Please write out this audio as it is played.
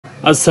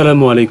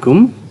আসসালামু আলাইকুম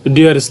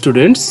dear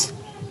students,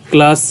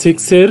 class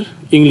 6-এর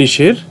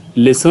ইংলিশের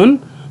লেসন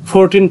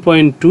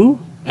 14.2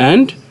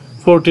 অ্যান্ড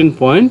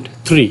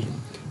 14.3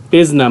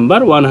 পেজ নাম্বার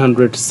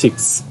 106।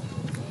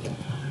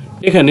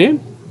 এখানে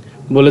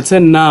বলেছে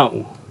নাও,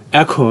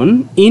 এখন,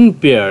 ইন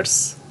পেয়ার্স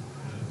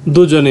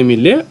দুজনে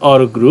মিলে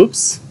অর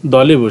গ্রুপস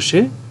দলে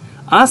বসে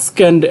আস্ক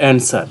অ্যান্ড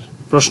অ্যান্সার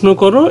প্রশ্ন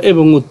করো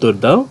এবং উত্তর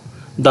দাও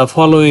দ্য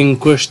ফলোয়িং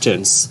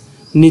কোয়েশ্চেন্স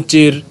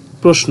নিচের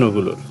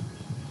প্রশ্নগুলোর।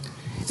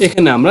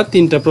 এখানে আমরা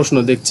তিনটা প্রশ্ন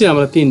দেখছি,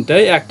 আমরা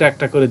তিনটায় একটা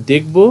একটা করে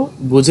দেখব,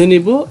 বুঝে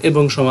নিব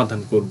এবং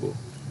সমাধান করব।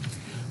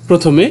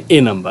 প্রথমে এ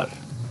number,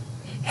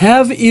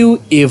 have you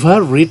ever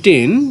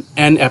written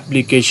an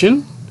application?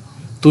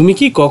 তুমি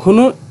কি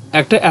কখনো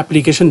একটা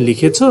অ্যাপ্লিকেশন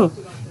লিখেছো,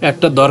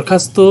 একটা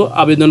দরখাস্ত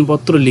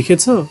আবেদনপত্র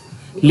লিখেছো,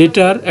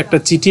 লেটার একটা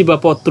চিঠি বা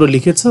পত্র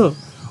লিখেছো,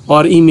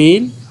 অর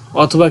ইমেইল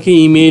অথবা কি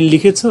ইমেইল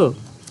লিখেছো?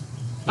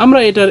 আমরা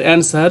এটার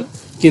অ্যান্সার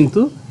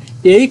কিন্তু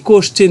এই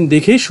কোশ্চেন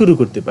দেখেই শুরু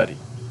করতে পারি।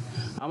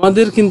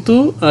 আমাদের কিন্তু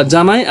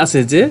জানাই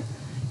আছে যে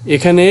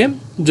এখানে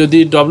যদি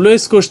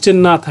ডব্লিউএস কোশ্চেন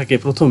না থাকে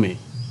প্রথমে,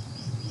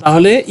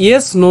 তাহলে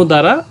ইয়েস নো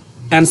দ্বারা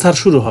অ্যান্সার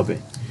শুরু হবে।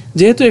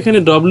 যেহেতু এখানে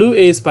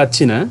ডব্লিউএস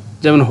পাচ্ছি না,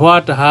 যেমন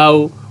হোয়াট, হাউ,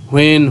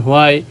 হোয়েন,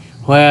 হোয়াই,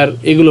 হোয়ার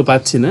এগুলো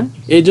পাচ্ছি না,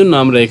 এই জন্য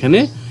আমরা এখানে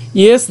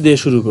ইয়েস দিয়ে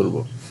শুরু করব।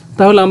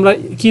 তাহলে আমরা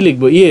কি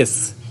লিখব? ইয়েস।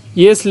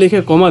 ইয়েস লিখে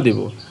কমা দেব,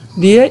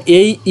 দিয়ে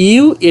এই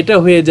ইউ এটা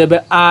হয়ে যাবে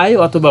আই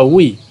অথবা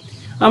উই।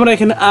 আমরা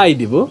এখানে আই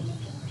দিব,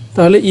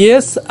 তাহলে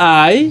ইয়েস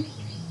আই,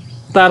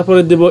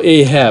 তারপরে দেব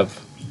এই হ্যাভ।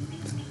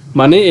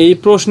 মানে এই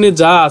প্রশ্নে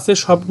যা আছে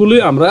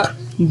সবগুলোই আমরা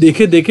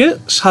দেখে দেখে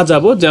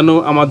সাজাবো, যেন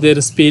আমাদের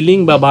স্পেলিং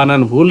বা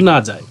বানান ভুল না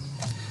যায়।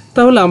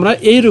 তাহলে আমরা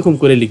এই রকম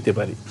করে লিখতে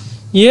পারি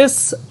ইয়েস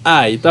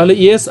আই। তাহলে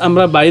ইয়েস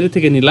আমরা বাইরে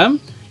থেকে নিলাম,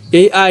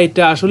 এই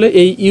আইটা আসলে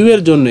এই ইউ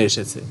এর জন্য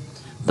এসেছে।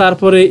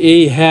 তারপরে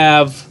এই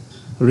হ্যাভ,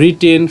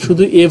 রিটেন,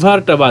 শুধু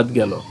এভারটা বাদ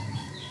গেল।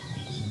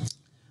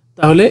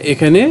 তাহলে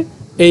এখানে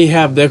এই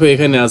হ্যাভ দেখো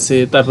এখানে আছে,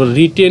 তারপর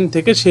রিটেন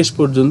থেকে শেষ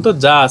পর্যন্ত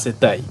যা আছে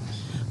তাই।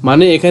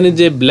 মানে এখানে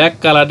যে ব্ল্যাক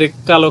কালারের,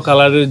 কালো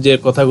কালারের যে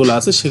কথাগুলো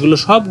আছে সেগুলো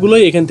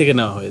সবগুলোই এখান থেকে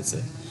নেওয়া হয়েছে,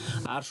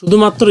 আর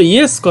শুধুমাত্র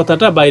ইয়েস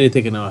কথাটা বাইরে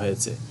থেকে নেওয়া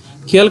হয়েছে।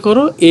 খেয়াল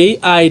করো, এই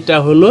আইটা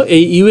হলো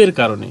এই ইউ এর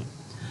কারণে,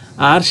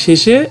 আর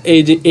শেষে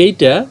এই যে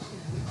এইটা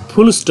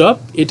ফুল স্টপ,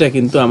 এটা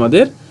কিন্তু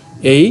আমাদের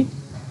এই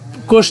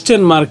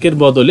কোশ্চেন মার্কের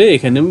বদলে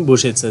এখানে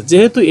বসেছে।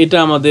 যেহেতু এটা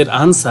আমাদের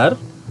আনসার,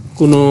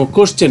 কোনো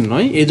কোশ্চেন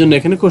নয়, এই জন্য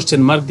এখানে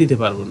কোশ্চেন মার্ক দিতে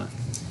পারবো না,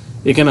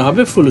 এখানে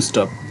হবে ফুল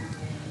স্টপ।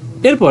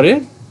 এরপরে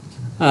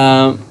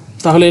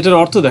তাহলে এটার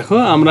অর্থ দেখো,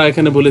 আমরা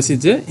এখানে বলেছি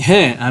যে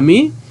হ্যাঁ আমি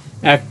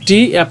একটি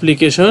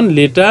অ্যাপ্লিকেশন,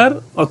 লেটার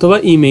অথবা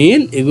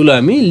ইমেইল এগুলো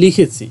আমি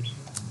লিখেছি।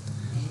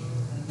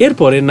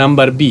 এরপরে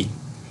নাম্বার বি,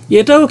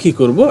 এটাও কি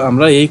করব,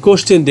 আমরা এই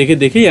কোশ্চেন দেখে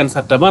দেখেই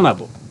অ্যান্সারটা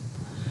বানাবো।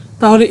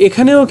 তাহলে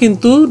এখানেও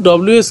কিন্তু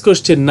ডব্লিউএস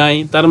কোশ্চেন নাই,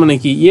 তার মানে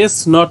কি ইয়েস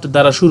নট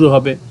দ্বারা শুরু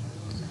হবে।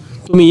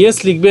 তুমি ইয়েস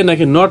লিখবে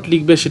নাকি নট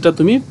লিখবে সেটা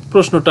তুমি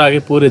প্রশ্নটা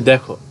আগে পড়ে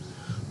দেখো।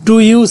 টু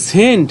ইউ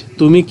সেন্ড,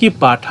 তুমি কি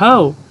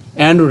পাঠাও,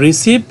 অ্যান্ড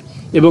রিসিভ,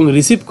 এবং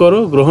রিসিভ করো,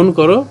 গ্রহণ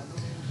করো।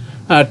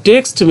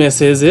 টেক্সট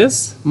মেসেজেস,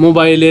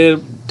 মোবাইলের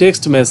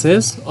text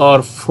message,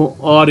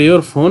 or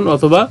your phone,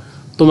 অথবা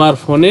তোমার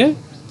ফোনে।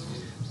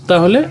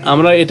 তাহলে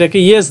আমরা এটাকে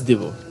ইয়েস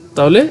দিব,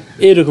 তাহলে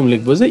এইরকম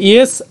লিখবো যে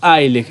ইয়েস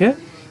আই লিখে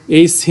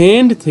এই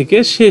সেন্ড থেকে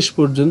শেষ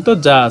পর্যন্ত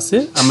যা আছে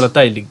আমরা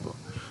তাই লিখব।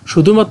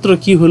 শুধুমাত্র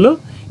কি হলো,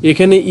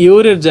 এখানে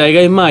ইয়োরের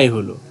জায়গায় মাই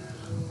হলো,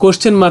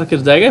 কোশ্চেন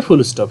মার্কের জায়গায়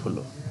ফুল স্টপ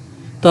হলো।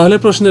 তাহলে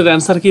প্রশ্নের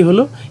অ্যান্সার কি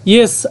হলো?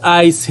 ইয়েস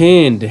আই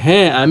সেন্ড,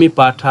 হ্যাঁ আমি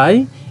পাঠাই,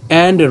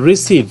 অ্যান্ড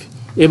রিসিভ,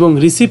 এবং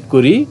রিসিভ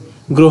করি,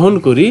 গ্রহণ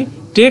করি,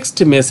 text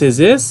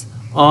messages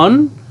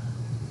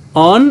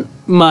on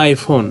my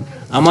phone,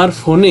 আমার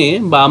ফোনে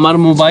বা আমার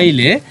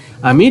মোবাইলে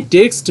আমি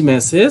টেক্সট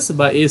মেসেজ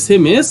বা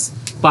SMS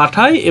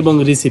পাঠাই এবং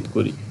রিসিভ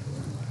করি।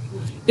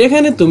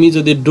 এখানে তুমি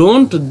যদি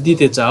ডোন্ট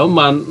দিতে চাও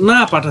বা না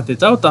পাঠাতে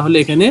চাও, তাহলে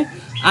এখানে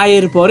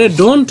আয়ের পরে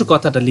ডোন্ট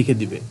কথাটা লিখে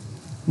দিবে,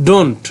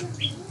 ডোন্ট।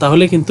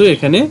 তাহলে কিন্তু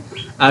এখানে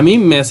আমি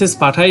মেসেজ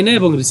পাঠাই না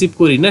এবং রিসিভ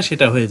করি না,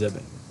 সেটা হয়ে যাবে।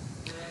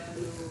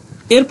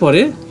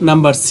 এরপরে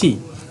নাম্বার সি,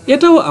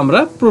 এটাও আমরা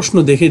প্রশ্ন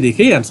দেখে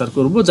দেখেই অ্যান্সার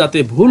করব, যাতে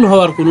ভুল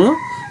হওয়ার কোনো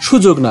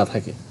সুযোগ না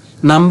থাকে,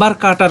 নাম্বার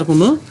কাটার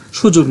কোনো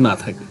সুযোগ না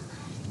থাকে।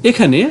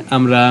 এখানে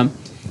আমরা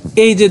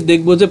এই যে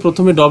দেখব যে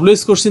প্রথমে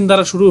ডব্লিউএস কোশ্চেন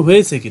দ্বারা শুরু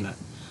হয়েছে কিনা।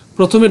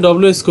 প্রথমে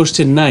ডব্লিউএস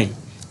কোশ্চেন নাই,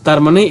 তার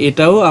মানে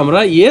এটাও আমরা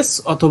ইয়েস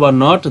অথবা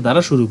নট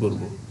দ্বারা শুরু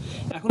করব।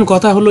 এখন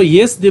কথা হলো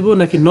ইয়েস দেব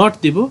নাকি নট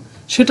দেব,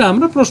 সেটা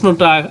আমরা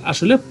প্রশ্নটা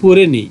আসলে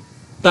পড়ে নিই,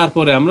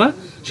 তারপরে আমরা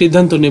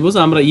সিদ্ধান্ত নেব যে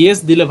আমরা ইয়েস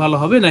দিলে ভালো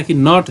হবে নাকি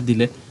নট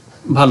দিলে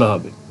ভালো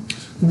হবে।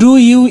 ডু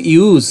ইউ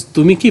ইউজ,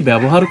 তুমি কি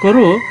ব্যবহার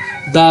করো,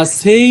 দ্য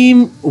সেম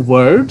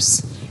ওয়ার্ডস,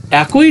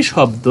 একই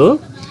শব্দ,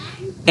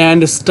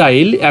 অ্যান্ড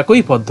স্টাইল,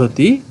 একই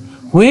পদ্ধতি,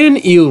 হোয়েন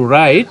ইউ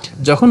রাইট,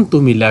 যখন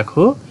তুমি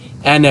লেখো,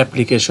 অ্যান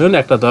অ্যাপ্লিকেশন,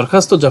 একটা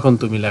দরখাস্ত যখন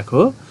তুমি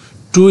লেখো,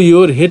 টু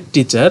ইউর হেড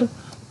টিচার,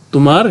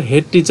 তোমার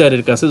হেড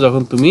টিচারের কাছে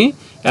যখন তুমি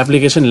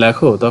অ্যাপ্লিকেশন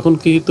লেখো, তখন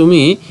কি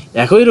তুমি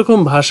একই রকম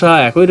ভাষা,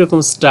 একই রকম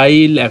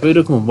স্টাইল, একই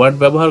রকম ওয়ার্ড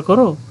ব্যবহার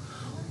করো।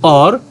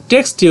 অর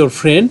টেক্সট ইউর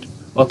ফ্রেন্ড,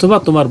 অথবা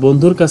তোমার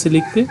বন্ধুর কাছে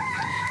লিখতে।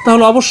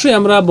 তাহলে অবশ্যই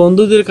আমরা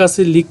বন্ধুদের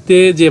কাছে লিখতে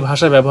যে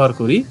ভাষা ব্যবহার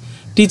করি,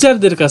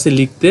 টিচারদের কাছে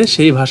লিখতে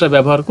সেই ভাষা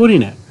ব্যবহার করি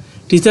না।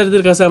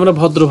 টিচারদের কাছে আমরা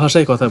ভদ্র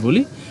ভাষায় কথা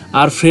বলি,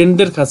 আর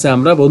ফ্রেন্ডদের কাছে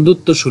আমরা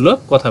বন্ধুত্ব সুলভ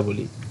কথা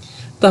বলি।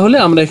 তাহলে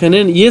আমরা এখানে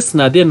ইয়েস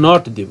না দিয়ে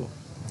নট দেব।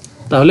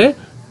 তাহলে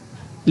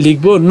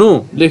লিখব নো,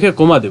 লিখে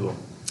কমা দেব।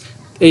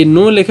 এই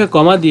নো লিখে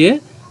কমা দিয়ে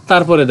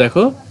তারপরে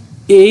দেখো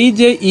এই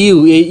যে ইউ,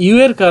 এই ইউ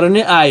এর কারণে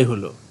আই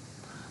হলো।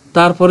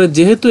 তারপরে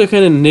যেহেতু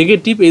এখানে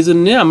নেগেটিভ, এই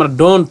জন্য আমরা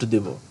don't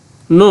Dev.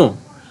 No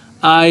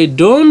I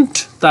don't,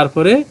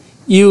 তারপরে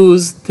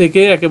ইউজ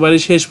থেকে একেবারে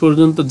শেষ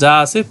পর্যন্ত যা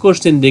আছে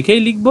কোশ্চেন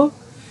দেখেই লিখব।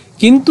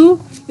 কিন্তু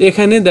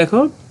এখানে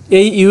দেখো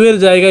এই ইউ এর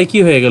জায়গায় কি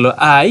হয়ে গেল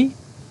আই,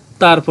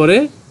 তারপরে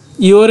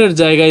ইউরের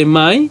জায়গায়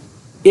মাই,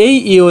 এই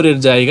ইউরের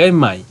জায়গায়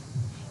মাই,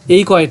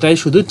 এই কয়টাই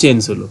শুধু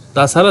চেঞ্জ হলো,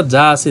 তাছাড়া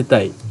যা আছে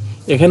তাই।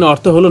 এখানে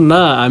অর্থ হলো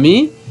না আমি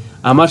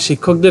আমার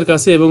শিক্ষকদের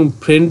কাছে এবং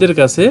ফ্রেন্ডদের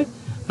কাছে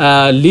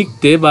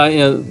লিখতে বা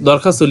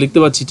দরখাস্ত লিখতে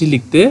বা চিঠি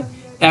লিখতে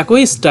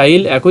একই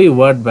স্টাইল একই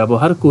ওয়ার্ড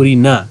ব্যবহার করি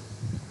না।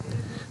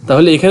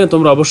 তাহলে এখানে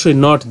তোমরা অবশ্যই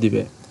নট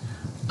দিবে।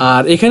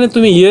 আর এখানে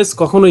তুমি ইয়েস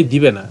কখনোই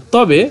দিবে না।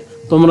 তবে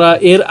তোমরা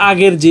এর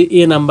আগের যে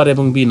এ নাম্বার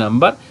এবং বি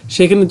নাম্বার,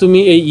 সেখানে তুমি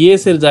এই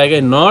ইয়েস এর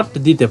জায়গায় নট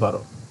দিতে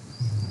পারো,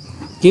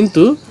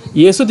 কিন্তু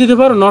ইয়েসও দিতে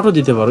পারো, নটও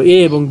দিতে পারো এ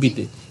এবং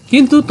বিতে।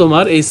 কিন্তু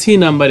তোমার এই সি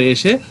নাম্বারে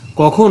এসে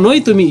কখনোই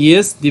তুমি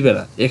ইয়েস দিবে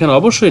না, এখানে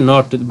অবশ্যই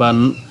নট বা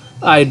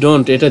আই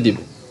ডোন্ট এটা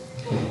দিবে।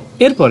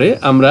 এরপরে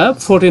আমরা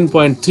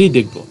 14.3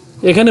 দেখব।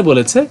 এখানে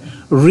বলেছে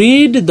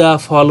রিড দ্য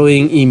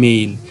ফলোয়িং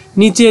ইমেইল,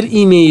 নিচের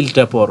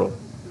ইমেইলটা পড়ো।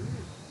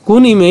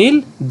 কোন ইমেইল?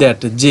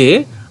 দ্যাট যে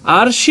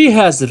আরশি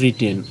হ্যাজ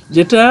রিটেন,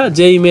 যেটা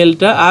যে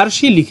ইমেইলটা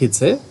আরশি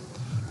লিখেছে,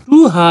 টু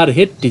হার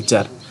হেড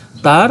টিচার,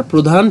 তার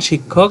প্রধান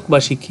শিক্ষক বা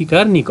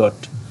শিক্ষিকার নিকট।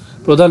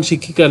 প্রধান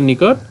শিক্ষিকার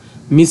নিকট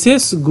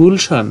মিসেস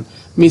গুলশান,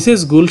 মিসেস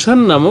গুলশান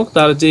নামক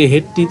তার যে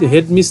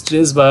হেড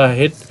মিস্ট্রেস বা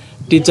হেড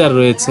টিচার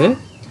রয়েছে,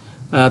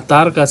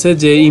 তার কাছে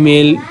যে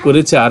ইমেইল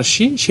করেছে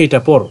আরশি, সেটা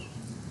পড়ো।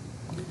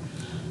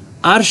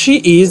 আরশি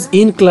ইজ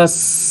ইন ক্লাস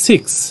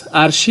 6,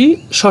 আরশি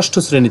ষষ্ঠ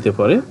শ্রেণীতে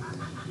পড়ে।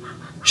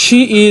 শি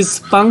ইজ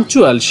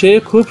পাংচুয়াল, সে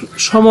খুব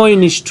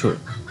সময়নিষ্ঠ,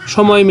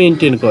 সময়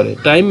মেনটেন করে,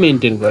 টাইম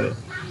মেনটেন করে।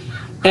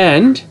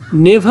 And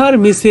never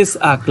Mrs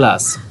a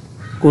class,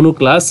 কোনো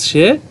ক্লাস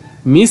সে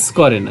মিস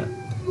করে না।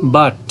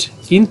 বাট,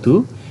 কিন্তু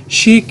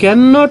she can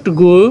not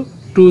go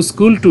to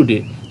school today,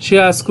 সে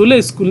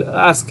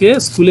আজকে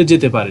স্কুলে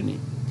যেতে পারেনি।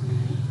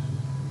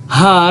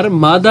 হার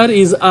মাদার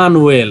ইজ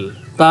আনওয়েল,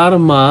 তার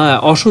মা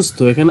অসুস্থ।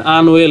 এখানে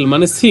আনওয়েল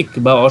মানে সিক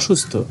বা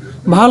অসুস্থ,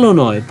 ভালো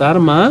নয়, তার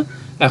মা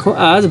এখন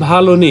আজ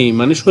ভালো নেই,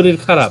 মানে শরীর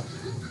খারাপ,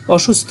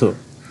 অসুস্থ।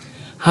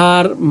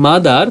 হার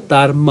মাদার,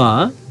 তার মা,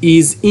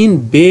 ইজ ইন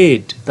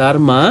বেড, তার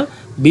মা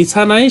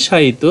বিছানায়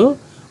শায়িত,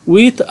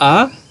 with a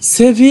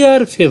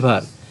severe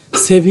favour,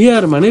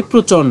 severe মানে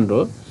প্রচণ্ড,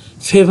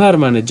 ফেভার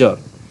মানে জ্বর,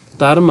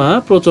 তার মা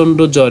প্রচণ্ড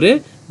জ্বরে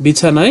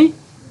বিছানায়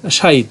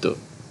শায়িত।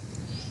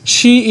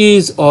 শি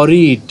ইজ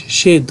অরিড,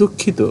 সে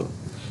দুঃখিত।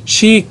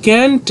 শি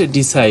ক্যান্ট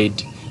ডিসাইড,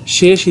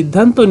 সে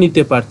সিদ্ধান্ত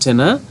নিতে পারছে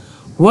না।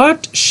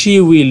 হোয়াট শি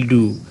উইল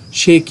ডু,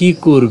 সে কি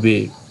করবে।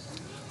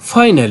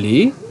 ফাইনালি,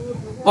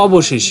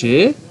 অবশেষে,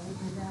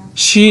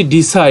 শি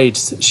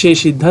ডিসাইডস, সে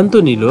সিদ্ধান্ত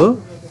নিল,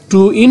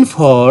 টু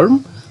ইনফর্ম,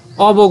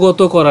 অবগত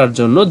করার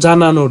জন্য,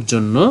 জানানোর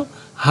জন্য,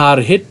 হার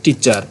হেড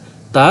টিচার,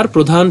 তার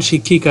প্রধান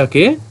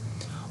শিক্ষিকাকে,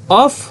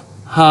 অফ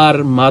হার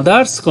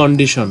মাদার্স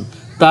কন্ডিশন,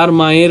 তার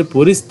মায়ের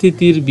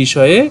পরিস্থিতির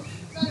বিষয়ে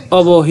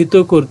অবহিত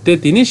করতে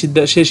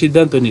সে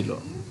সিদ্ধান্ত নিল।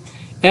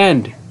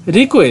 অ্যান্ড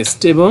রিকোয়েস্ট,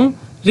 এবং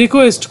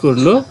রিকোয়েস্ট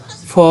করলো,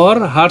 ফর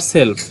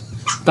হারসেলফ,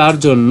 তার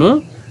জন্য,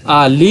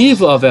 আ লিভ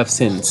অফ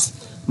অ্যাবসেন্স,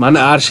 মানে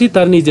আরশি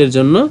তার নিজের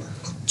জন্য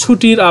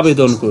ছুটির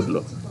আবেদন করলো।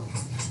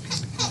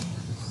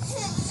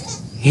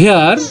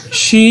 Here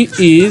she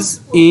is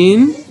in,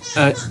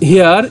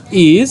 here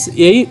is,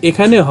 এই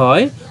এখানে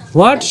হয়,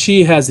 হোয়াট শি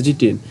হ্যাজ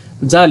রিটেন,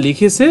 যা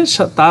লিখেছে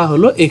তা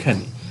হলো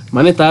এখানে,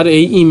 মানে তার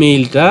এই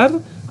ইমেইলটার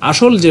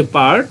আসল যে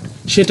পার্ট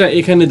সেটা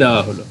এখানে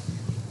দেওয়া হলো।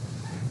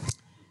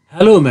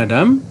 হ্যালো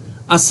ম্যাডাম,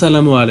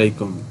 আসসালামু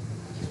আলাইকুম।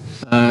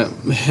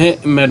 হ্যাঁ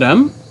ম্যাডাম,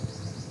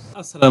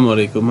 আসসালামু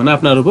আলাইকুম, মানে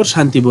আপনার উপর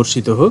শান্তি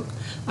বর্ষিত হোক।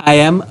 আই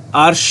অ্যাম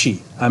আরশি,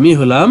 আমি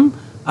হলাম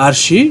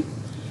আরশি,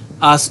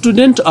 আ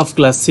স্টুডেন্ট অফ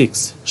ক্লাস 6,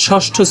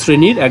 ষষ্ঠ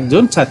শ্রেণীর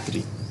একজন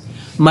ছাত্রী।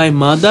 মাই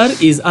মাদার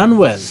ইজ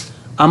আনওয়েল,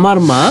 আমার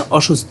মা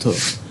অসুস্থ।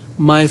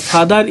 মাই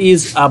ফাদার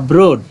ইজ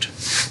অ্যাব্রোড,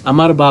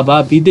 আমার বাবা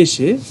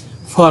বিদেশে।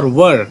 ফর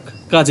ওয়ার্ক,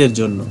 কাজের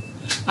জন্য।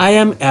 আই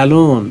অ্যাম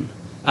অ্যালোন,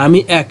 আমি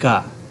একা।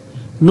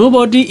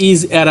 নোবডি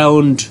ইজ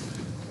অ্যারাউন্ড,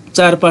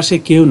 চারপাশে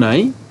কেউ নাই।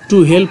 টু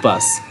হেল্প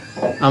আস,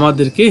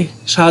 আমাদেরকে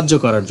সাহায্য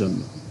করার জন্য।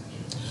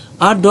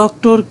 আর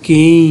ডক্টর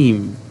কেম,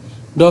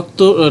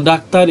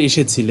 ডাক্তার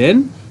এসেছিলেন।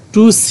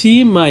 টু সি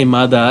মাই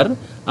মাদার,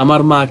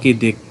 আমার মাকে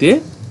দেখতে।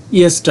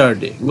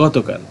 ইয়েস্টারডে,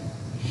 গতকাল।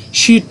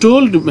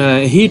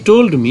 হি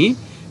টোল্ড মি,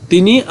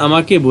 তিনি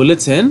আমাকে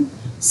বলেছেন।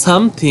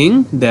 সামথিং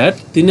দ্যাট,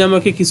 তিনি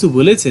আমাকে কিছু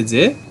বলেছে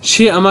যে,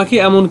 সে আমাকে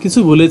এমন কিছু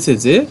বলেছে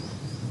যে,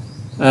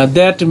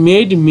 দ্যাট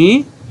মেড মি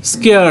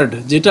স্কেয়ার্ড,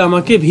 যেটা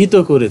আমাকে ভীত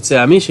করেছে,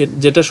 আমি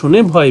যেটা শুনে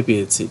ভয়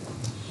পেয়েছি।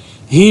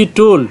 হি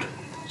টোল্ড,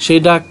 সেই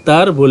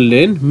ডাক্তার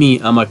বললেন মি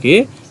আমাকে,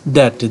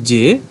 দ্যাট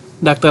যে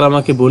ডাক্তার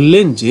আমাকে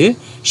বললেন যে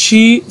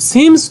she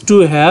seems to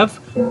have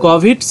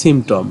Covid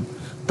symptom,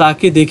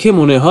 তাকে দেখে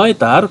মনে হয়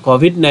তার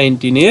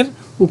কোভিড-19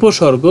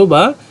 উপসর্গ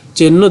বা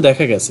চিহ্ন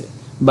দেখা গেছে,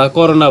 বা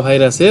করোনা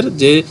ভাইরাসের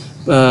যে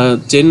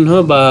চিহ্ন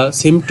বা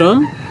সিমটম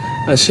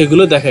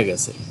সেগুলো দেখা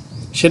গেছে,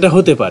 সেটা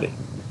হতে পারে।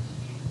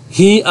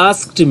 হি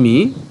আস্কড মি,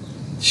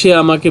 সে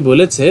আমাকে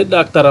বলেছে,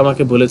 ডাক্তার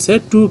আমাকে বলেছে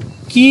টু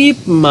কিপ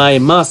মাই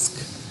মাস্ক,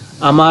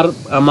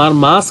 আমার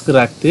মাস্ক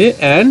রাখতে,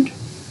 and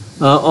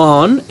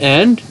on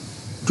and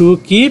to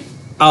keep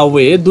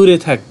আওয়ে, দূরে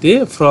থাকতে,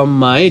 ফ্রম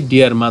মাই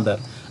ডিয়ার মাদার,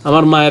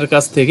 আমার মায়ের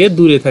কাছ থেকে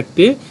দূরে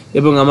থাকতে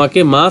এবং আমাকে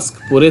মাস্ক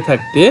পরে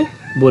থাকতে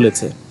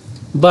বলেছে।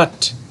 বাট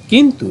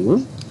কিন্তু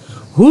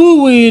who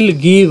will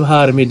give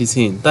her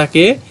medicine,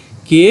 তাকে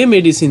কে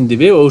মেডিসিন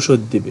দিবে,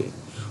 ঔষধ দিবে।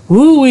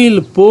 হু উইল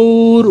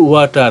পোর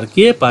ওয়াটার,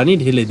 কে পানি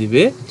ঢেলে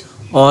দিবে,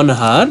 অন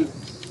হার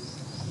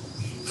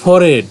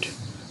ফরহেড,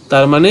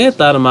 তার মানে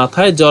তার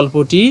মাথায়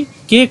জলপটি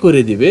কে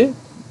করে দিবে,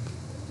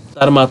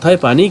 তার মাথায়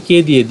পানি কে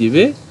দিয়ে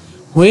দিবে।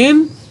 When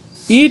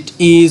it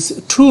is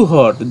too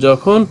hot,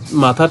 যখন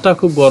মাথাটা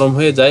খুব গরম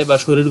হয়ে যায় বা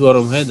শরীর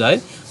গরম হয়ে যায়,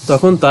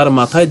 তখন তার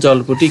মাথায়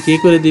জলপটি কে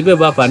করে দিবে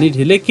বা পানি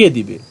ঢেলে কে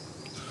দিবে।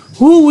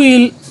 হু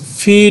উইল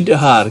ফিড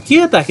হার, কে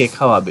তাকে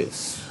খাওয়াবে।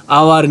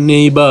 আওয়ার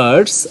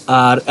নেইবার্স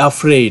আর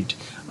অ্যাফ্রেড,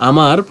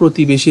 আমার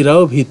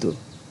প্রতিবেশীরাও ভীত।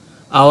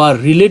 আওয়ার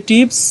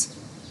রিলেটিভস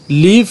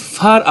লিভ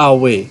ফার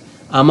আওয়ে,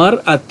 আমার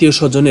আত্মীয়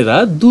স্বজনেরা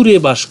দূরে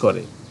বাস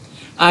করে।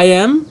 I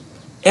am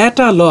at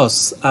a loss,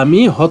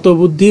 আমি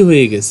হতবুদ্ধি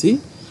হয়ে গেছি,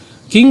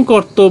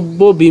 কিংকর্তব্য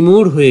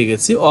বিমূঢ় হয়ে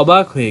গেছি,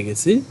 অবাক হয়ে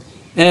গেছি।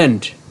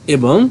 অ্যান্ড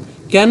এবং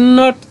ক্যান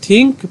নট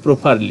থিঙ্ক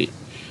প্রপারলি,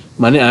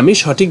 মানে আমি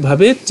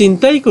সঠিকভাবে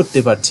চিন্তাই করতে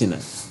পারছি না।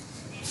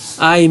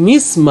 আই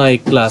মিস মাই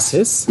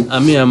ক্লাসেস,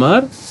 আমি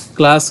আমার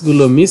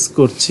ক্লাসগুলো মিস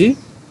করছি।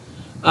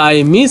 আই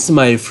মিস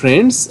মাই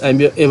ফ্রেন্ডস,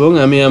 এবং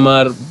আমি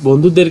আমার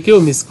বন্ধুদেরকেও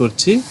মিস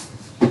করছি।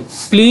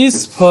 প্লিজ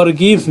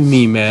ফরগিভ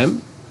মি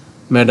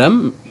ম্যাডাম,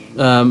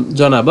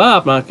 জনাবা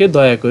আপনাকে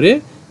দয়া করে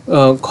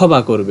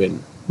ক্ষমা করবেন।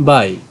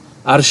 By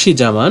Arshi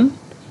Zaman,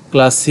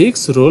 class 6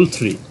 role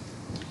 3।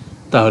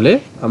 তাহলে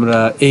আমরা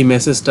এই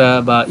মেসেজটা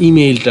বা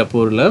ইমেইলটা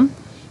পড়লাম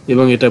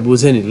এবং এটা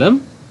বুঝে নিলাম।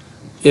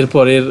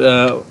 এরপরের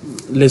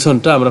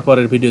লেসনটা আমরা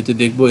পরের ভিডিওতে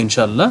দেখব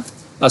ইনশাল্লাহ।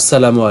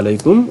 আসসালামু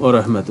আলাইকুম ওয়া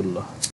রাহমাতুল্লাহ।